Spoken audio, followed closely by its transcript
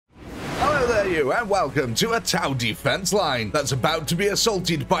Hello there you, and welcome to a Tau defense line that's about to be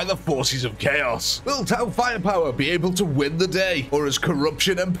assaulted by the forces of chaos. Will Tau firepower be able to win the day, or is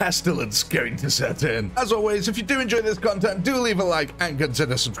corruption and pestilence going to set in? As always, if you do enjoy this content, do leave a like and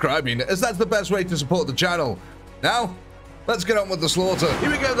consider subscribing, as that's the best way to support the channel. Now, let's get on with the slaughter. Here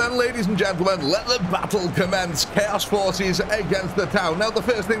we go then, ladies and gentlemen. Let the battle commence. Chaos forces against the Tau. Now, the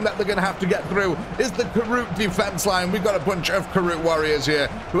first thing that they're going to have to get through is the Karut defense line. We've got a bunch of Karut warriors here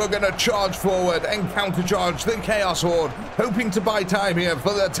who are going to charge forward and countercharge the Chaos Horde, hoping to buy time here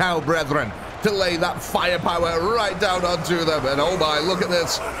for the Tau brethren to lay that firepower right down onto them. And oh my, look at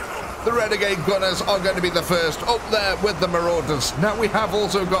this. The Renegade Gunners are going to be the first up there with the Marauders. Now, we have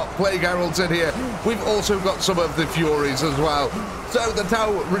also got Plague Heralds in here. We've also got some of the Furies as well. So the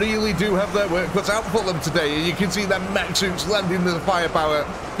Tau really do have their work cut out for them today. And you can see them mech suits lending the firepower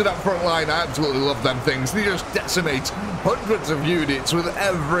to that front line. I absolutely love them things. They just decimate hundreds of units with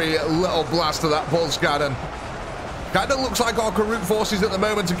every little blast of that pulse cannon. Kind of looks like our Karut forces at the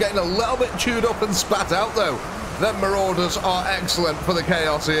moment are getting a little bit chewed up and spat out, though. The Marauders are excellent for the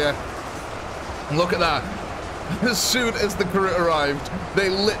Chaos here. Look at that. As soon as the Karut arrived, they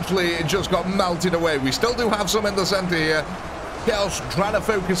literally just got melted away. We still do have some in the center here. Chaos trying to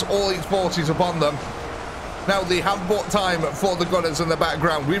focus all its forces upon them. Now, they have bought time for the Gunners in the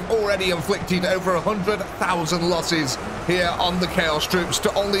background. We've already inflicted over 100,000 losses here on the Chaos troops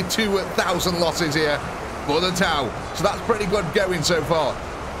to only 2,000 losses here for the Tau. So that's pretty good going so far.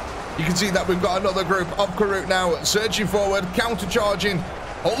 You can see that we've got another group of Karut now surging forward, countercharging,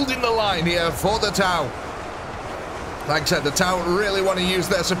 holding the line here for the Tau. Like I said, the Tau really want to use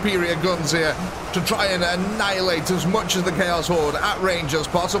their superior guns here to try and annihilate as much of the Chaos Horde at range as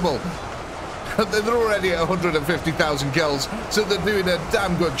possible. They're already at 150,000 kills, so they're doing a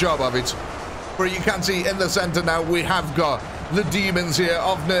damn good job of it. But you can see in the center now, we have got the demons here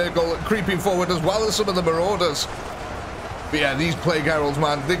of Nurgle creeping forward, as well as some of the Marauders. But yeah, these Plague Heralds,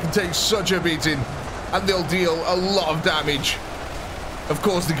 man, they can take such a beating, and they'll deal a lot of damage. Of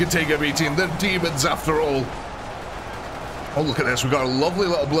course they can take a beating. They're demons after all. Oh, look at this. We've got a lovely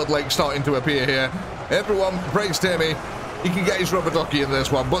little blood lake starting to appear here. Everyone, praise Timmy. He can get his rubber ducky in this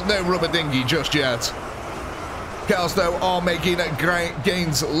one, but no rubber dinghy just yet. Chaos, though, are making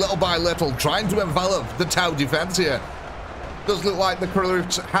gains little by little, trying to envelop the Tau defense here. Does look like the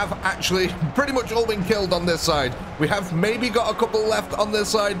Karut have actually pretty much all been killed on this side. We have maybe got a couple left on this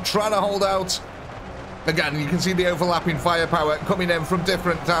side, trying to hold out. Again, you can see the overlapping firepower coming in from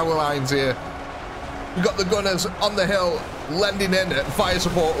different tower lines here. We've got the Gunners on the hill, lending in fire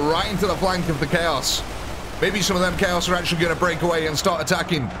support right into the flank of the Chaos. Maybe some of them Chaos are actually going to break away and start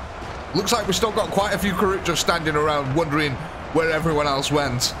attacking. Looks like we've still got quite a few Karut just standing around, wondering where everyone else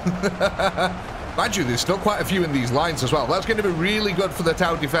went. Mind you, there's still quite a few in these lines as well. That's going to be really good for the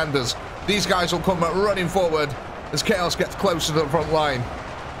Tau defenders. These guys will come running forward as Chaos gets closer to the front line.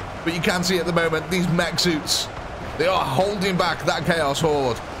 But you can see at the moment, these mech suits, they are holding back that Chaos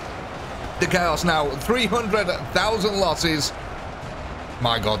Horde. The Chaos now, 300,000 losses.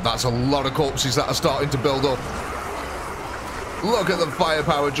 My God, that's a lot of corpses that are starting to build up. Look at the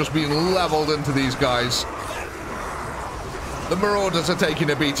firepower just being leveled into these guys. The Marauders are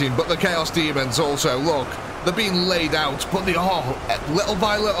taking a beating, but the Chaos Demons also, look, they're being laid out, but they are, little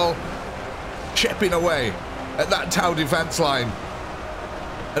by little, chipping away at that Tau defense line.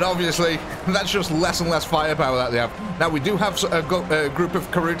 And obviously, that's just less and less firepower that they have. Now, we do have a group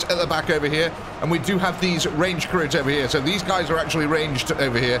of Karut at the back over here, and we do have these ranged Karut over here. So these guys are actually ranged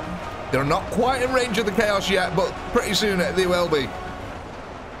over here. They're not quite in range of the Chaos yet, but pretty soon they will be.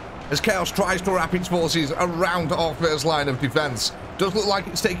 As Chaos tries to wrap its forces around our first line of defense. Does look like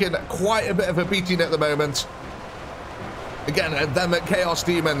it's taken quite a bit of a beating at the moment. Again, them Chaos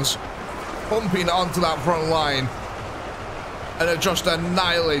Demons pumping onto that front line and are just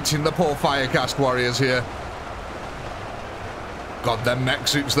annihilating the poor Firecast warriors here. God, them mech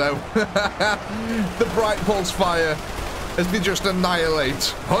suits though. The bright pulse fire as they just annihilate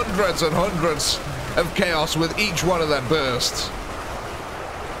hundreds and hundreds of Chaos with each one of their bursts.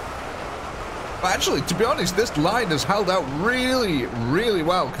 But actually, to be honest, this line has held out really, really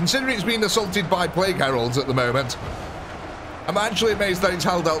well, considering it's being assaulted by Plague Heralds at the moment. I'm actually amazed that it's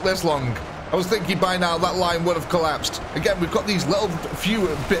held out this long. I was thinking by now that line would have collapsed. Again, we've got these little few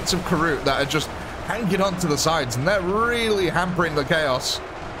bits of Karut that are just hanging onto the sides, and they're really hampering the Chaos.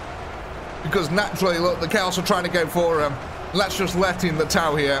 Because naturally, look, the Chaos are trying to go for them. That's just letting the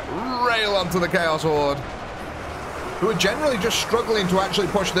Tau here rail onto the Chaos Horde, who are generally just struggling to actually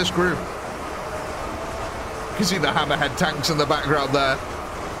push this group. You can see the Hammerhead tanks in the background there.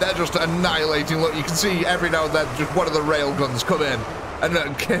 They're just annihilating. Look, you can see every now and then just one of the railguns come in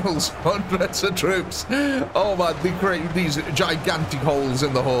and kills hundreds of troops. Oh man, they create these gigantic holes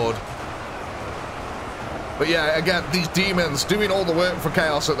in the Horde. But yeah, again, these demons doing all the work for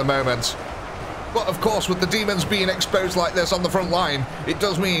Chaos at the moment. But of course, with the demons being exposed like this on the front line, it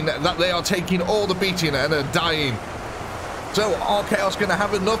does mean that they are taking all the beating and are dying. So are Chaos going to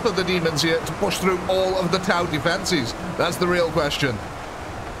have enough of the demons here to push through all of the Tau defenses? That's the real question.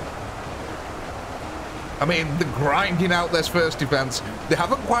 I mean, they're grinding out this first defense. They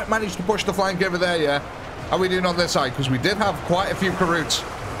haven't quite managed to push the flank over there yet. How are we doing on this side? Because we did have quite a few Karoots.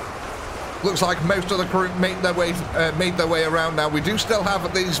 Looks like most of the Karut made their way around now. We do still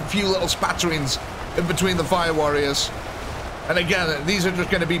have these few little spatterings in between the Fire Warriors. And again, these are just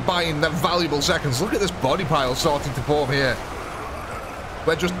going to be buying them valuable seconds. Look at this body pile starting to form here,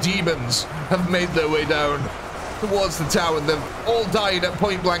 where just demons have made their way down towards the tower, and they've all died at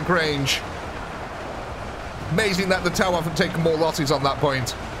point blank range. Amazing that the Tau haven't taken more losses on that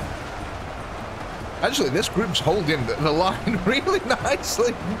point. Actually, this group's holding the line really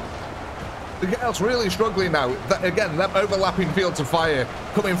nicely. The Chaos really struggling now. Again, them overlapping fields of fire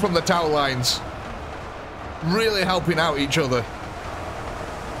coming from the tower lines, really helping out each other.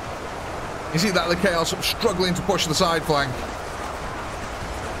 You see that the Chaos struggling to push the side flank.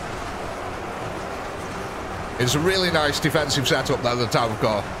 It's a really nice defensive setup that the Tau have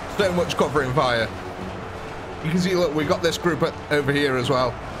got. So much covering fire. You can see, look, we've got this group over here as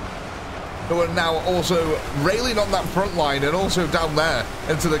well, who are now also railing on that front line and also down there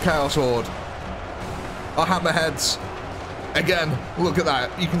into the Chaos Horde. Our hammerheads, again, look at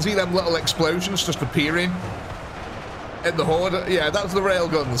that. You can see them little explosions just appearing in the Horde. Yeah, that's the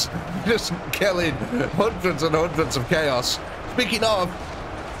railguns, just killing hundreds and hundreds of Chaos. Speaking of,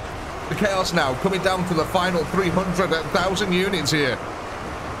 the Chaos now coming down to the final 300,000 units here.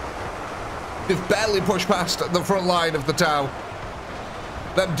 They've barely pushed past the front line of the Tau.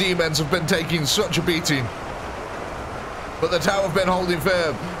 Them demons have been taking such a beating. But the Tau have been holding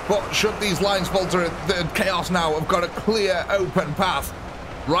firm. But should these lines falter, the Chaos now have got a clear, open path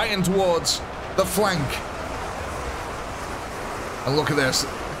right in towards the flank. And look at this.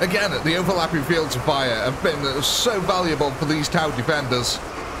 Again, the overlapping fields of fire have been so valuable for these Tau defenders.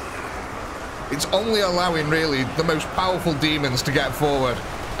 It's only allowing, really, the most powerful demons to get forward.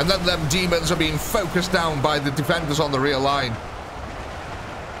 And then them demons are being focused down by the defenders on the rear line.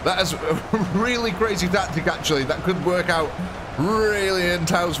 That is a really crazy tactic, actually. That could work out really in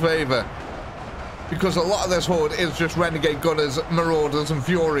Tau's favor, because a lot of this Horde is just Renegade Gunners, Marauders and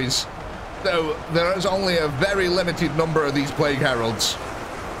Furies. So there is only a very limited number of these Plague Heralds.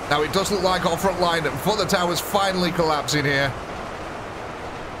 Now it does look like our front line for the Tau is finally collapsing here.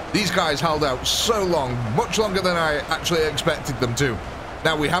 These guys held out so long, much longer than I actually expected them to.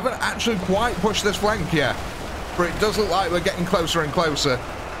 Now, we haven't actually quite pushed this flank yet, but it does look like we're getting closer and closer.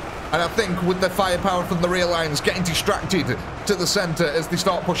 And I think with the firepower from the rear lines getting distracted to the center as they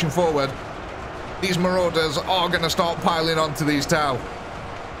start pushing forward, these Marauders are going to start piling onto these Tau.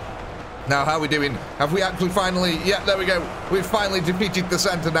 Now, how are we doing? Have we actually finally... Yeah, there we go. We've finally defeated the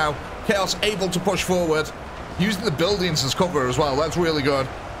center now. Chaos able to push forward, using the buildings as cover as well. That's really good.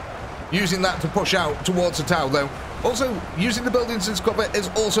 Using that to push out towards the Tau, though. Also, using the buildings as cover is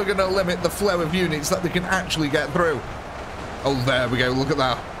also going to limit the flow of units that they can actually get through. Oh, there we go. Look at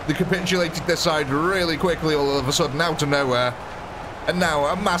that. They capitulated this side really quickly all of a sudden, out of nowhere. And now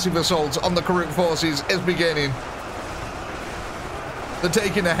a massive assault on the Karut forces is beginning. They're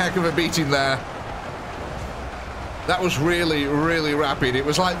taking a heck of a beating there. That was really, really rapid. It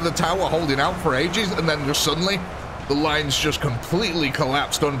was like the Tau were holding out for ages, and then just suddenly the lines just completely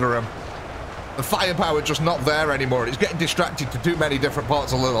collapsed under them. The firepower just not there anymore. It's getting distracted to too many different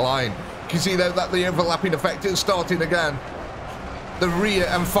parts of the line. You can see there that the overlapping effect is starting again. The rear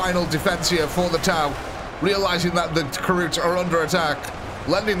and final defense here for the Tau, realizing that the Karut are under attack,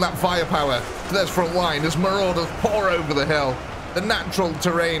 lending that firepower to this front line as Marauders pour over the hill. The natural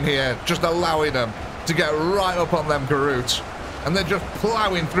terrain here just allowing them to get right up on them Karut, and they're just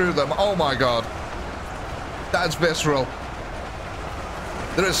plowing through them. Oh my god, that's visceral.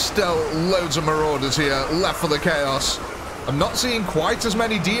 There is still loads of Marauders here left for the Chaos. I'm not seeing quite as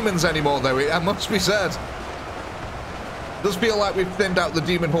many demons anymore, though, it must be said. It does feel like we've thinned out the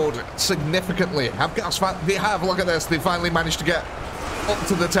demon horde significantly. They have, look at this, they finally managed to get up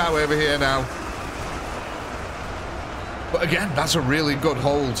to the Tau over here now. But again, that's a really good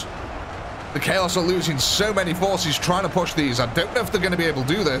hold. The Chaos are losing so many forces trying to push these. I don't know if they're going to be able to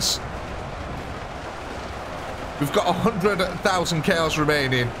do this. We've got 100,000 Chaos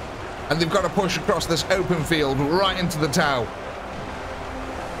remaining, and they've got to push across this open field right into the Tau.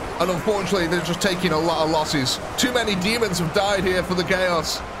 And unfortunately, they're just taking a lot of losses. Too many demons have died here for the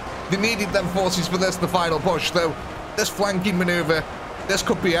Chaos. They needed them forces for this, the final push. Though, this flanking maneuver, this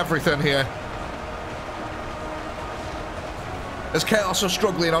could be everything here. As Chaos are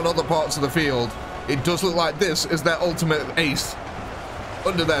struggling on other parts of the field, it does look like this is their ultimate ace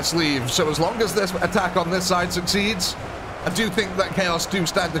under their sleeve. So as long as this attack on this side succeeds, I do think that Chaos do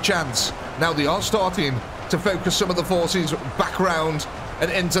stand a chance. Now they are starting to focus some of the forces back around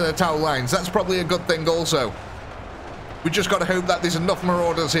and into the tower lines. That's probably a good thing also. We just got to hope that there's enough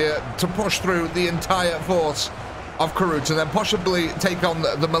marauders here to push through the entire force of Karut and then possibly take on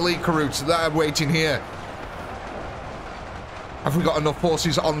the melee Karut that are waiting here. Have we got enough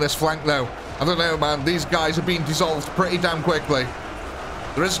forces on this flank though? I don't know, man. These guys are being dissolved pretty damn quickly.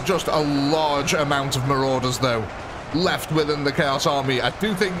 There is just a large amount of marauders though left within the Chaos army. I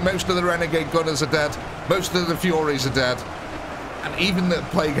do think most of the renegade gunners are dead. Most of the furies are dead. And even the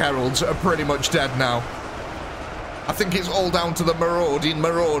plague heralds are pretty much dead now. I think it's all down to the marauding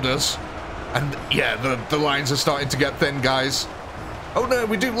marauders. And yeah, the lines are starting to get thin, guys. Oh no,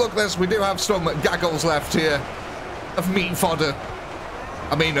 we do look this. We do have some gaggles left here of meat fodder.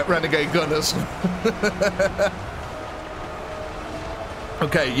 I mean, renegade gunners.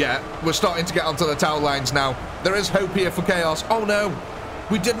 Okay, yeah, we're starting to get onto the tower lines now. There is hope here for Chaos. Oh no,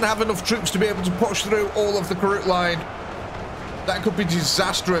 we didn't have enough troops to be able to push through all of the Karut line. That could be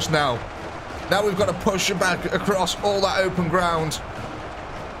disastrous now. Now we've got to push back across all that open ground.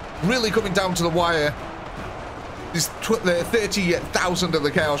 Really coming down to the wire. There's 30,000 of the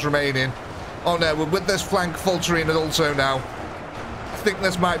Chaos remaining. Oh no, we're with this flank faltering also now. I think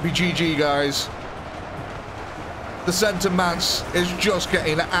this might be GG, guys. The center mass is just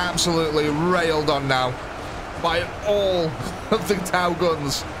getting absolutely railed on now by all of the Tau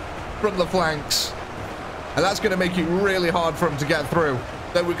guns from the flanks. And that's going to make it really hard for them to get through.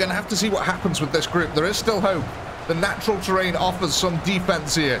 Though we're going to have to see what happens with this group. There is still hope. The natural terrain offers some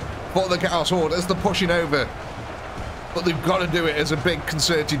defense here for the Chaos Horde as they're pushing over. But they've got to do it as a big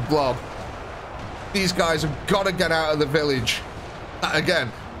concerted blob. These guys have got to get out of the village.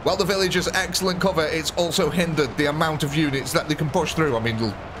 Again, while the village is excellent cover, it's also hindered the amount of units that they can push through. I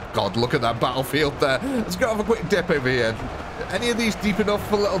mean, God, look at that battlefield there. Let's go have a quick dip over here. Any of these deep enough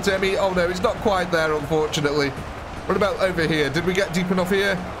for little Timmy? Oh no, it's not quite there, unfortunately. What about over here? Did we get deep enough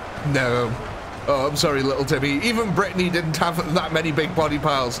here? No. Oh, I'm sorry, little Timmy. Even Brittany didn't have that many big body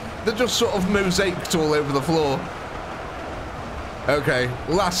piles. They're just sort of mosaiced all over the floor. Okay,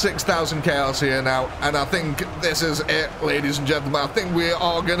 last 6,000 Chaos here now, and I think this is it, ladies and gentlemen. I think we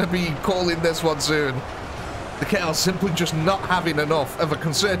are going to be calling this one soon. The Chaos simply just not having enough of a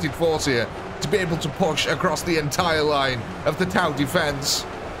concerted force here to be able to push across the entire line of the Tau defense.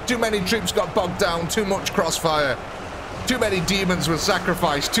 Too many troops got bogged down, too much crossfire. Too many demons were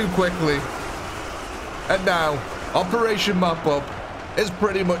sacrificed too quickly. And now, Operation Mop Up is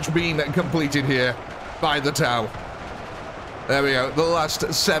pretty much being completed here by the Tau. There we go, the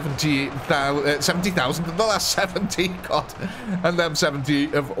last 70,000, the last 70, God, and them 70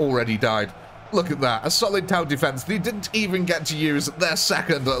 have already died. Look at that, a solid Tau defense. They didn't even get to use their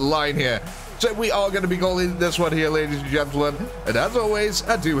second line here. So we are going to be calling this one here, ladies and gentlemen. And as always,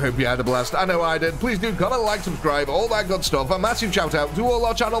 I do hope you had a blast. I know I did. Please do comment, like, subscribe, all that good stuff. A massive shout out to all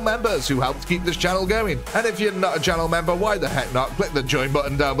our channel members who helped keep this channel going. And if you're not a channel member, why the heck not? Click the join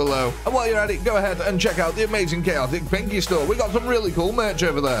button down below. And while you're at it, go ahead and check out the amazing Chaotic Pinky store. We got some really cool merch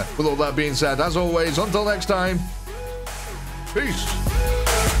over there. With all that being said, as always, until next time, peace.